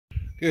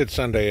Good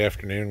Sunday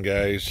afternoon,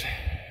 guys.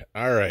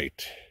 All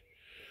right.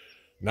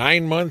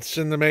 9 months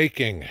in the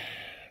making.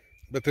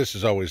 But this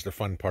is always the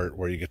fun part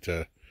where you get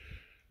to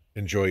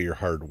enjoy your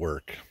hard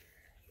work.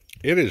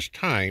 It is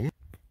time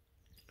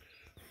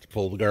to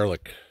pull the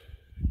garlic.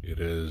 It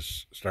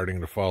is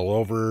starting to fall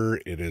over.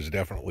 It is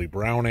definitely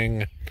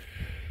browning.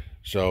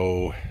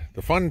 So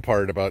the fun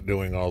part about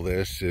doing all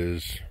this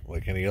is,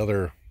 like any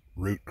other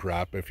root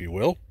crop, if you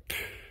will,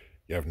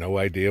 you have no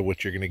idea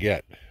what you're going to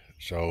get.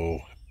 So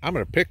I'm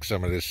going to pick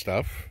some of this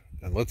stuff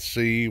and let's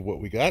see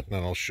what we got, and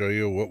then I'll show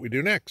you what we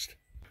do next.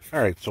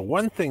 All right, so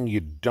one thing you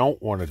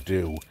don't want to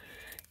do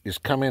is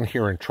come in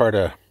here and try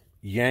to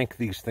yank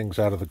these things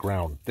out of the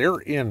ground. They're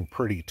in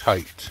pretty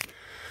tight.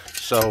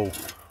 So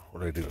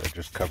what do? I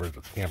just covered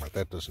the camera.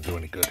 That doesn't do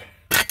any good.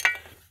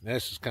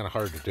 This is kind of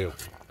hard to do.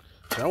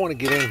 So I want to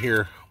get in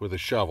here with a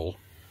shovel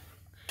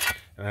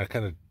and I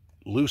kind of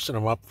loosen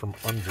them up from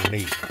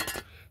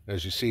underneath.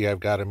 As you see,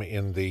 I've got them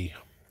in the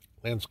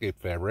landscape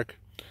fabric.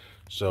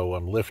 So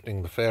I'm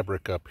lifting the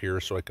fabric up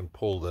here so I can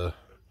pull the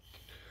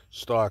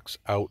stalks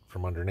out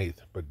from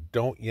underneath. But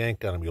don't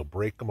yank on them. You'll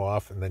break them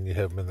off and then you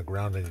have them in the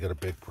ground and you got a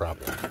big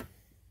problem.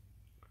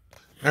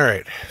 All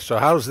right, so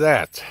how's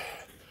that?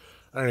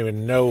 I don't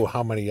even know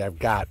how many I've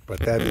got, but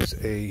that is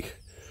a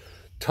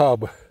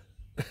tub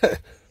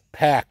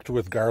packed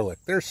with garlic.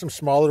 There's some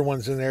smaller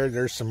ones in there.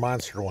 There's some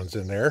monster ones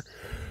in there.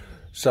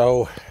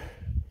 So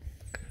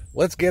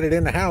let's get it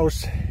in the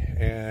house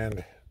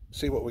and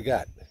see what we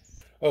got.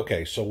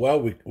 Okay, so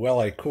while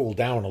I cool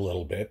down a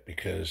little bit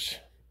because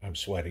I'm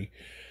sweaty,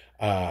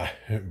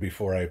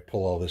 before I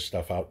pull all this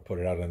stuff out and put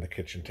it out on the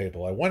kitchen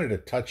table, I wanted to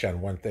touch on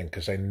one thing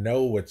because I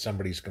know what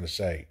somebody's going to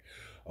say.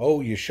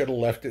 Oh, you should have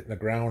left it in the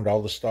ground.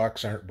 All the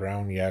stalks aren't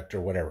brown yet or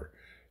whatever.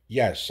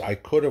 Yes, I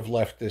could have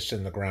left this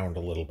in the ground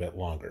a little bit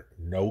longer.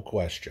 No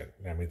question.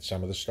 I mean,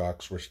 some of the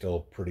stalks were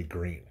still pretty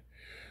green.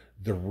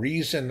 The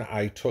reason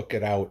I took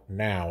it out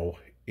now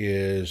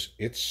is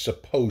it's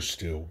supposed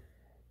to,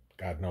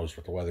 God knows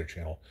with the Weather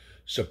Channel,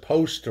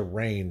 supposed to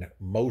rain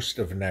most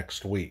of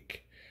next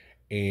week.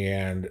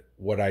 And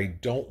what I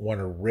don't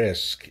want to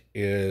risk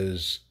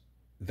is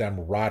them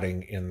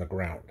rotting in the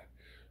ground.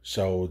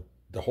 So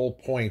the whole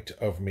point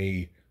of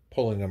me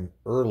pulling them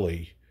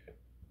early,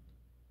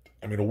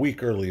 I mean, a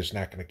week early is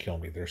not going to kill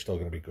me. They're still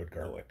going to be good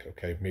garlic,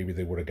 okay? Maybe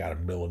they would have got a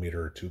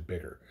millimeter or two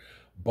bigger.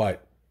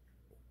 But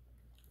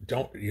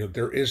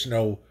there is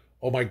no,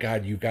 oh my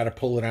God, you've got to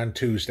pull it on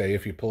Tuesday.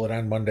 If you pull it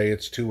on Monday,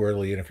 it's too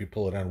early. And if you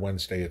pull it on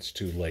Wednesday, it's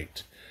too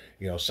late.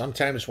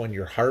 Sometimes when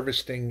you're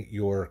harvesting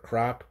your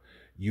crop,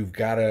 you've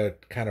got to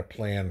kind of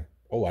plan,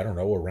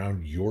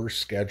 around your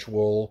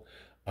schedule,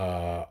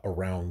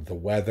 around the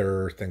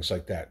weather, things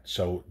like that.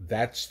 So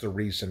that's the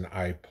reason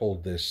I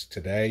pulled this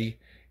today,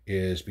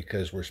 is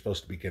because we're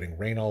supposed to be getting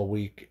rain all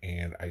week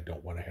and I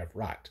don't want to have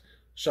rot.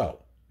 So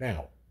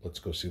now let's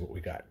go see what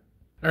we got.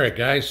 All right,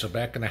 guys, so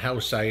back in the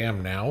house I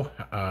am now,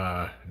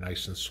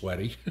 nice and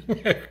sweaty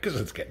because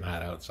it's getting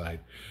hot outside.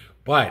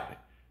 But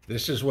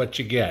this is what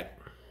you get.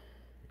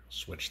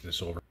 Switch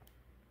this over.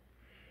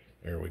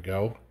 There we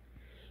go.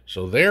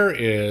 So there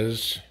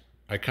is,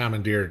 I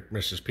commandeered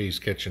Mrs. P's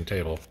kitchen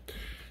table.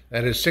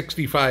 That is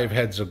 65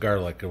 heads of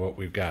garlic of what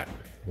we've got.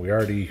 We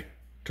already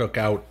took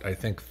out, I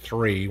think,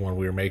 3 when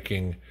we were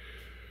making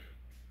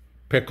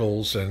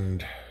pickles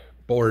and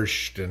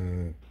borscht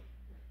and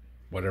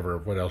what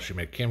else you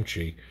make,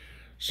 kimchi.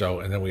 So,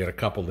 and then we had a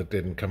couple that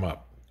didn't come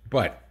up.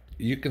 But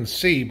you can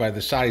see by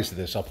the size of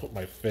this, I'll put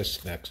my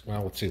fist next.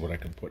 Well, let's see what I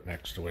can put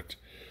next to it.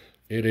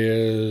 It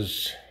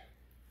is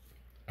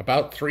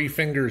about 3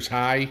 fingers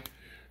high.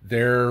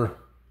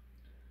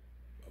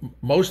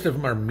 Most of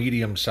them are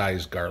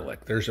medium-sized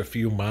garlic. There's a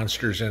few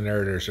monsters in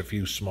there. There's a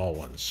few small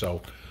ones.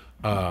 So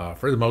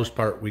for the most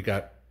part, we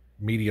got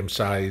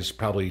medium-sized,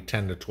 probably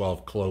 10 to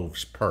 12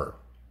 cloves per.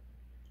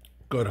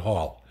 Good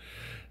haul.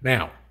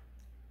 Now,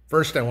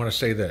 first I want to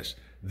say this.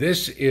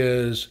 This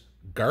is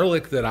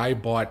garlic that I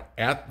bought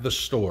at the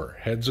store,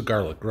 Heads of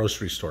Garlic,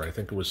 grocery store.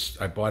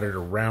 I bought it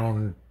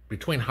around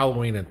between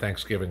Halloween and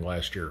Thanksgiving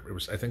last year.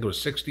 I think it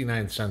was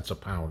 69 cents a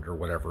pound or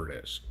whatever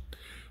it is.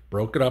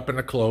 Broke it up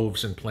into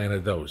cloves and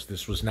planted those.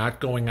 This was not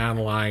going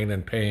online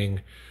and paying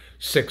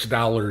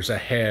 $6 a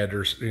head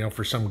or,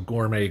 for some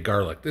gourmet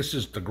garlic. This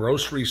is the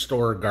grocery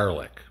store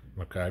garlic,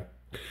 okay?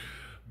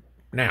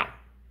 Now,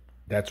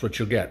 that's what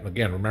you'll get.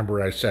 Again,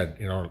 remember I said,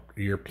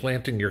 you're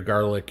planting your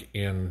garlic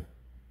in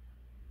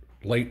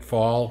late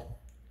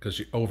fall because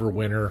you over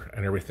winter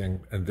and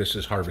everything, and this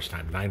is harvest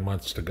time, 9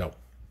 months to go.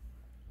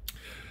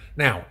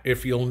 Now,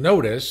 if you'll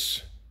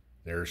notice,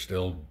 there's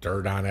still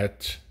dirt on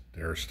it.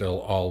 There's still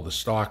all the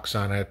stalks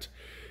on it.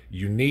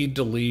 You need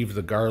to leave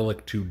the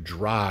garlic to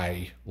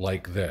dry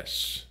like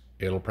this.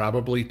 It'll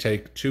probably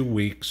take 2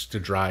 weeks to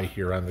dry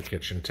here on the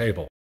kitchen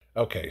table.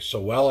 Okay,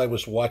 so while I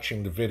was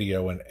watching the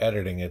video and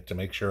editing it to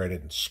make sure I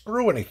didn't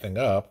screw anything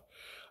up,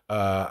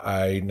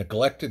 I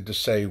neglected to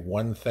say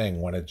one thing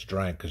when it's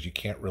drying because you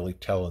can't really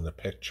tell in the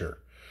picture.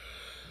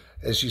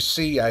 As you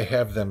see, I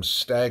have them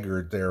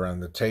staggered there on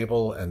the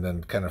table and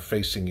then kind of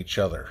facing each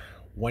other.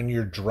 when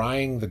you're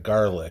drying the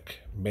garlic,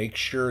 make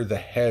sure the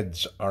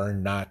heads are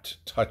not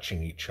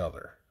touching each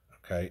other.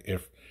 Okay,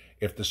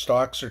 if the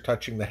stalks are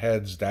touching the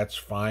heads, that's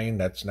fine.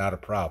 That's not a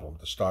problem.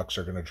 The stalks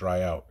are going to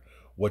dry out.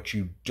 What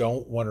you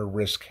don't want to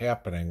risk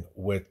happening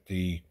with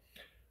the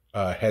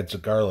heads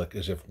of garlic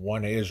is if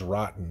one is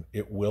rotten,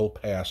 it will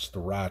pass the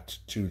rot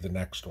to the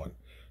next one.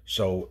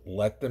 So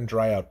let them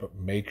dry out, but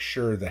make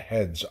sure the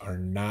heads are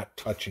not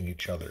touching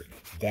each other.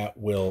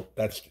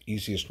 That's the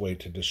easiest way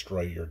to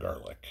destroy your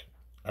garlic.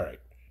 All right,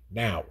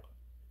 now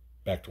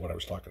back to what I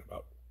was talking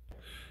about.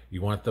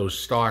 You want those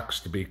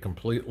stalks to be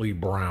completely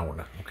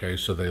brown, okay?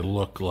 So they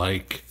look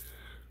like,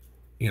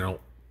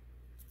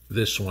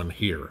 this one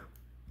here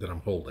that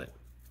I'm holding.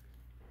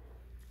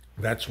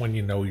 That's when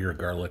you know your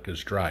garlic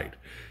is dried.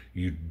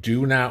 You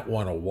do not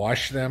want to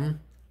wash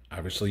them.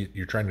 Obviously,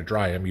 you're trying to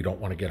dry them. You don't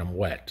want to get them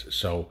wet.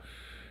 So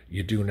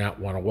you do not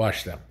want to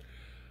wash them.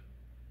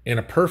 In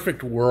a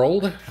perfect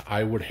world,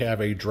 I would have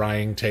a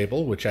drying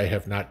table, which I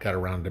have not got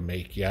around to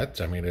make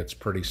yet. I mean, it's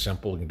pretty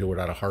simple. You can do it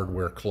out of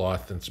hardware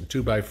cloth and some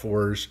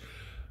 2x4s.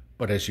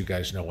 But as you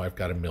guys know, I've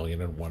got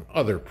 1,000,001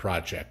 other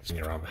projects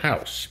around the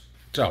house.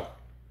 So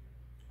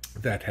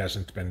that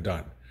hasn't been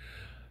done.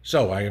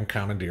 So I am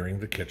commandeering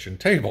the kitchen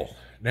table.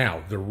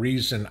 Now, the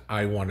reason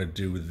I want to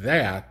do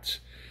that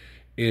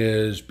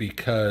is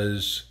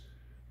because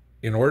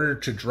in order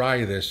to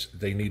dry this,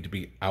 they need to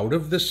be out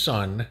of the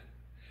sun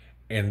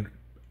and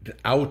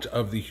out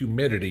of the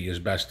humidity as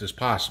best as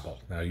possible.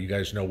 Now, you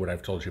guys know what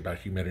I've told you about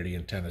humidity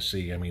in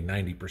Tennessee. I mean,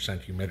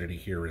 90% humidity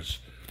here is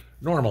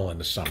normal in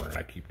the summer.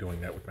 I keep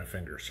doing that with my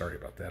fingers. Sorry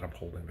about that. I'm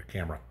holding the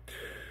camera.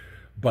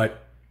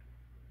 But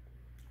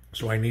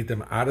so I need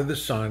them out of the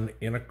sun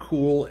in a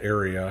cool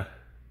area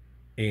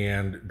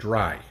and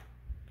dry.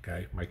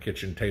 Okay, my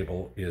kitchen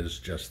table is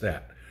just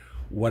that.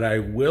 What I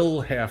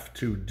will have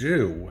to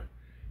do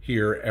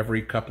here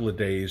every couple of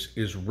days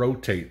is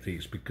rotate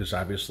these, because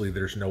obviously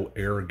there's no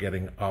air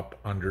getting up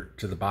under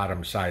to the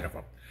bottom side of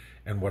them.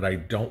 And what I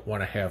don't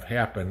want to have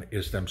happen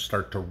is them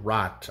start to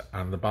rot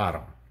on the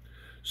bottom.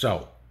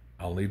 So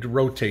I'll need to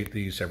rotate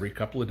these every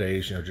couple of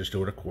days, just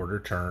do it a quarter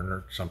turn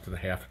or something, a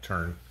half a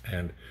turn,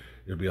 and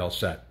it'll be all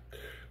set.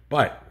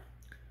 But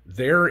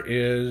there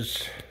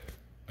is,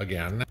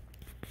 again,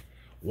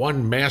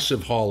 one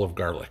massive haul of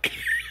garlic.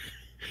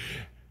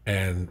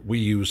 And we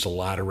use a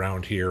lot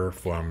around here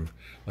from,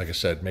 like I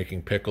said,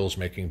 making pickles,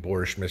 making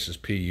borscht.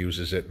 Mrs. P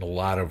uses it in a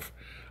lot of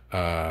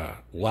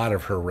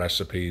her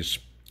recipes,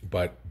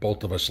 but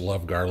both of us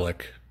love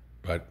garlic.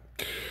 But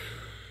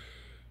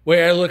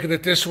way I look at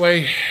it this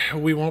way,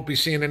 we won't be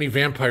seeing any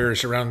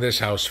vampires around this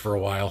house for a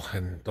while,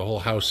 and the whole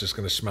house is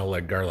going to smell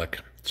like garlic.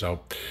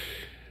 So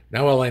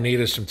now all I need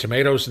is some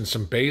tomatoes and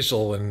some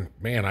basil, and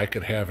man, I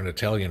could have an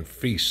Italian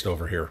feast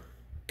over here.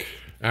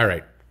 All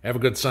right. Have a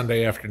good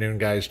Sunday afternoon,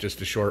 guys. Just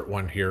a short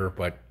one here,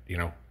 but,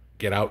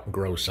 get out and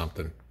grow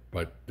something.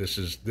 But this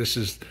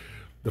is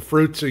the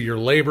fruits of your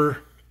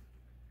labor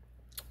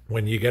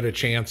when you get a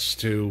chance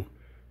to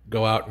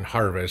go out and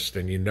harvest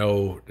and you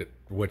know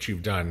what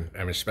you've done. I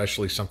mean,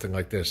 especially something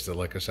like this that,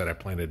 like I said, I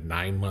planted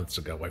 9 months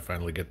ago. I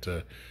finally get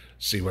to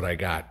see what I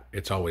got.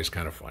 It's always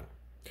kind of fun.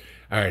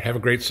 All right, have a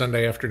great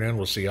Sunday afternoon.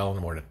 We'll see y'all in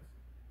the morning.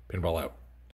 Pinball out.